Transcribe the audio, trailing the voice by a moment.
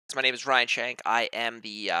My name is Ryan Shank. I am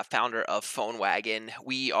the founder of PhoneWagon.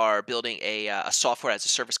 We are building a software as a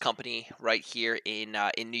service company right here in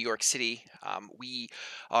New York City. We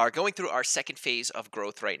are going through our second phase of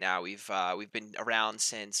growth right now. We've been around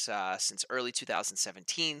since early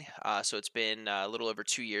 2017, so it's been a little over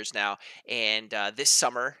 2 years now. And this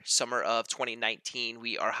summer of 2019,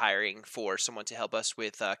 we are hiring for someone to help us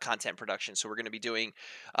with content production. So we're going to be doing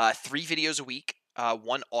 3 videos a week,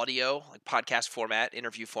 one audio, like podcast format,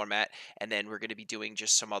 interview format, and then we're going to be doing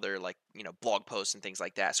just some other, like, blog posts and things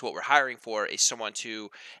like that. So what we're hiring for is someone to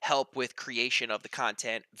help with creation of the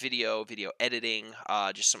content, video editing,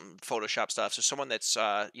 just some Photoshop stuff. So someone that's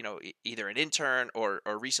either an intern or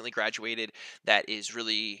recently graduated, that is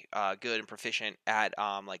really good and proficient at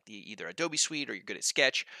like the either Adobe Suite, or you're good at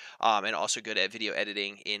Sketch, and also good at video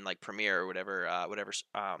editing in like Premiere or whatever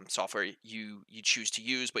software you choose to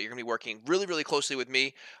use. But you're going to be working really closely with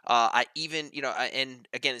me. I even and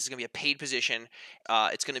again, this is going to be a paid position.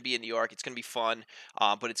 It's going to be in New York. It's going to be fun,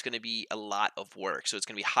 but it's going to be a lot of work. So it's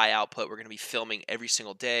going to be high output. We're going to be filming every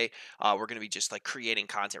single day. We're going to be just like creating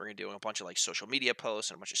content. We're going to be doing a bunch of like social media posts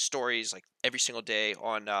and a bunch of stories like every single day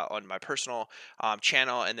on my personal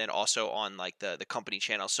channel, and then also on like the company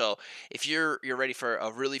channel. So if you're ready for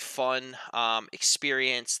a really fun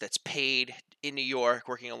experience that's paid in New York,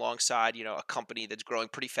 working alongside a company that's growing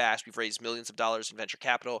pretty fast, we've raised millions of dollars in venture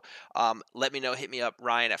capital. Let me know. Hit me up,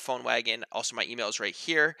 Ryan at PhoneWagon. Also, my email is right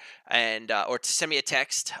here, and or to send me a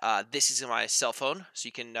text. This is my cell phone, so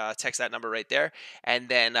you can text that number right there, and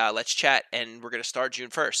then let's chat. And we're gonna start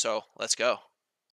June 1st. So let's go.